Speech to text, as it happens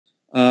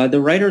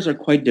The writers are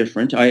quite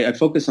different. I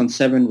focus on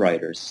 7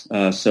 writers.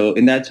 So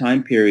in that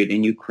time period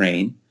in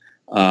Ukraine,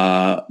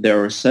 there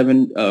were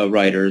 7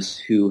 writers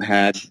who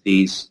had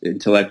these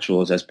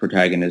intellectuals as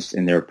protagonists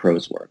in their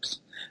prose works.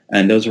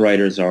 And those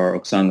writers are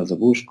Oksana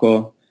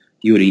Zabuzhko,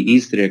 Yuri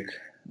Izdryk,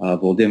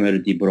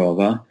 Volodymyr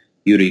Dibrova,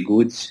 Yuri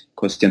Gudz,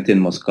 Konstantin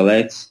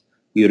Moskalets,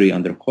 Yuri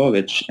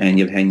Andrukhovich, and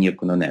Yevheniya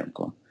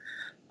Kononenko.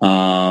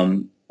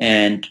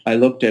 And I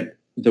looked at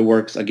the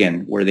works,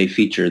 again, where they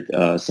featured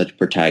such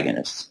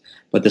protagonists.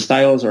 But the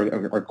styles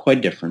are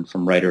quite different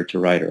from writer to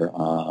writer,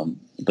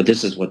 but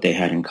this is what they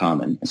had in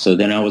common. So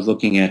then I was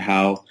looking at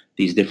how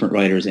these different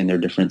writers in their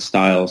different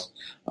styles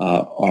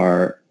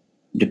are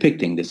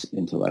depicting this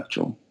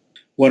intellectual.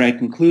 What I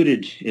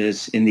concluded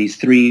is in these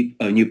 3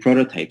 new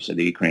prototypes of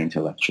the Ukrainian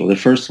intellectual. The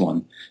first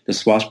one, the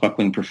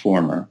swashbuckling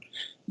performer.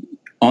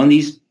 On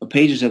these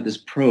pages of this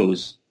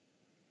prose,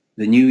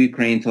 the new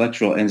Ukrainian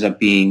intellectual ends up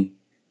being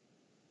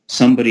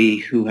somebody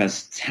who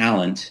has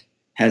talent,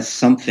 has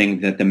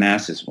something that the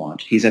masses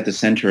want. He's at the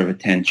center of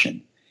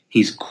attention.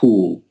 He's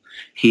cool.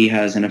 He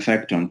has an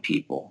effect on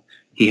people.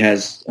 He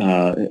has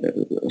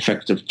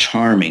effect of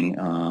charming,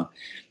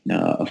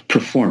 of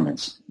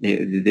performance.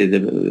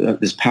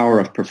 This power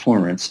of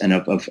performance and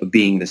of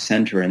being the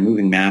center and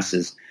moving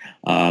masses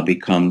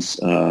becomes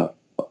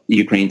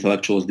Ukrainian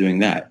intellectuals doing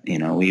that.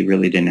 We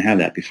really didn't have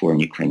that before in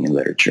Ukrainian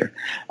literature.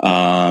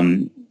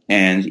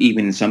 And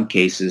even in some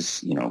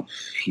cases,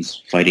 he's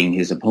fighting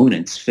his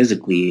opponents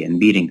physically and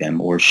beating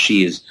them, or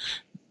she is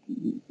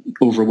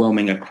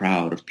overwhelming a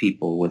crowd of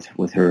people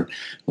with her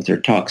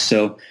talk.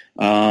 So,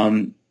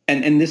 and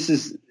this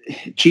is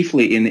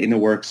chiefly in the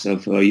works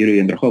of Yurii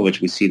and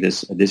Andrukhovich. We see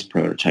this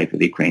prototype of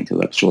the Ukrainian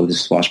intellectual, this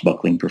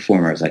swashbuckling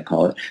performer, as I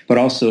call it, but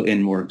also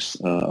in works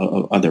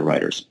of other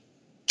writers.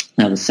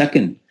 Now, the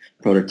second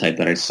prototype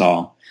that I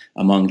saw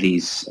among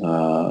these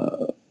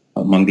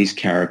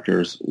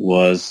characters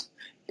was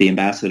the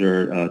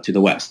ambassador to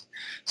the West.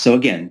 So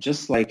again,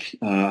 just like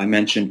I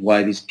mentioned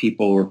why these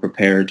people were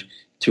prepared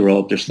to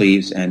roll up their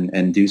sleeves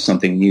and do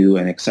something new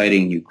and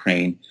exciting in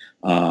Ukraine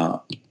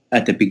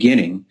at the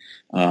beginning,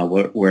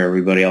 where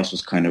everybody else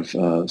was kind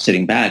of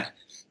sitting back,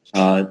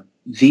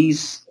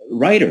 these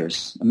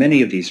writers,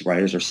 many of these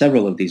writers, or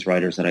several of these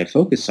writers that I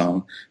focus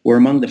on, were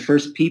among the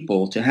first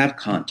people to have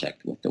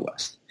contact with the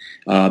West.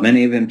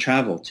 Many of them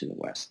traveled to the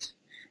West.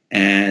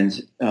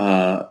 And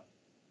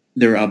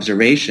their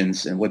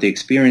observations and what they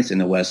experience in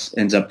the West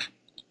ends up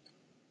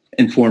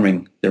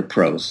informing their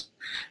prose.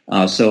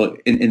 So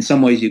in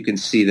some ways you can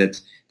see that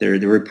they're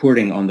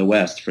reporting on the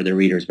West for their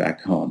readers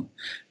back home.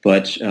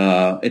 But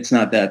it's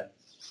not that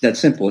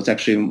simple. It's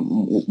actually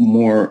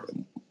more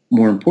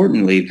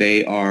importantly,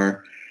 they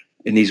are,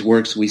 in these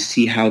works, we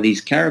see how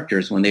these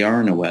characters, when they are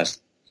in the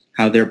West,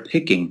 how they're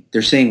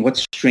saying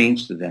what's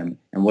strange to them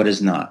and what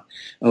is not.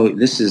 Oh,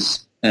 this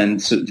is...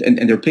 And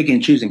they're picking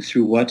and choosing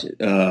through what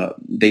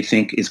they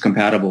think is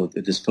compatible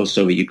with this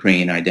post-Soviet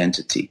Ukrainian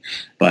identity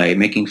by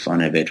making fun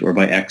of it or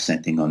by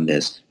accenting on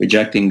this,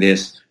 rejecting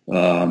this,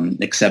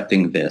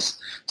 accepting this.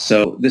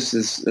 So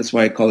that's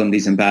why I call them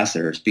these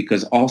ambassadors,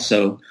 because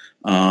also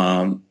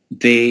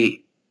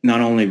they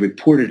not only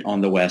reported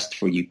on the West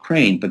for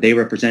Ukraine, but they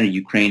represented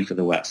Ukraine for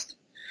the West.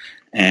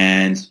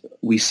 And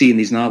we see in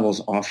these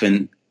novels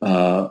often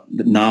the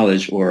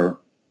knowledge or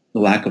the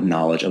lack of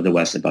knowledge of the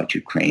West about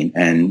Ukraine,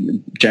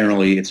 and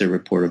generally it's a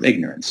report of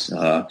ignorance,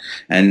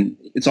 and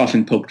it's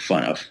often poked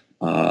fun of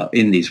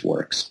in these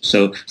works.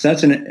 So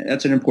that's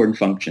an important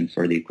function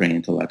for the Ukrainian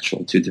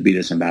intellectual to be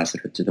this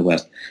ambassador to the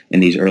West in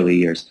these early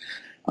years.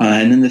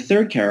 And then the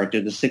third character,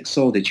 the sixth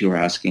soul that you were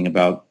asking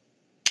about,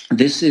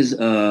 this is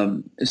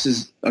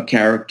a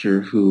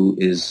character who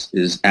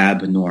is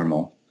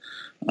abnormal,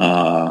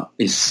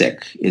 is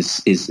sick,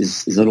 is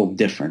a little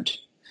different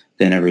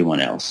than everyone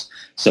else.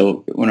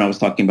 So when I was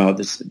talking about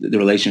the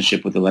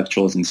relationship with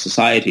intellectuals in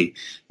society,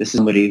 this is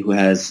somebody who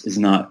is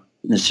not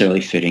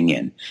necessarily fitting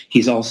in.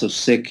 He's also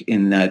sick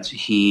in that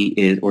he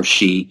is or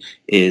she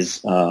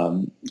is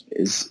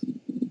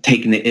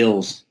taking the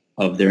ills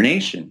of their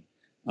nation,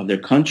 of their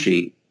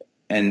country,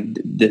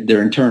 and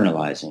they're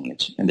internalizing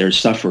it, and they're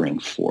suffering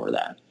for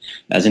that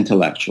as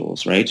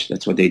intellectuals, right?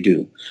 That's what they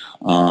do.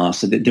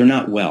 So that they're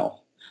not well.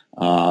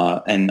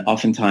 And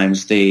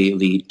oftentimes they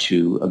lead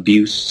to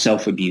abuse,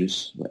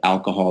 self-abuse,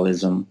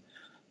 alcoholism,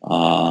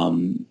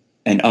 and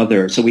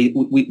other. So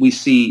we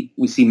see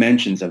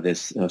mentions of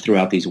this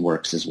throughout these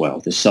works as well.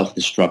 This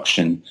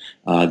self-destruction,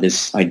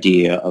 this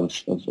idea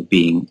of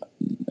being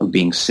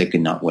sick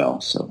and not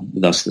well. So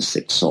thus the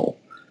sick soul.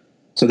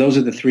 So those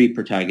are the 3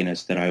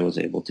 protagonists that I was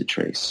able to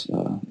trace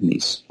in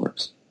these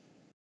works.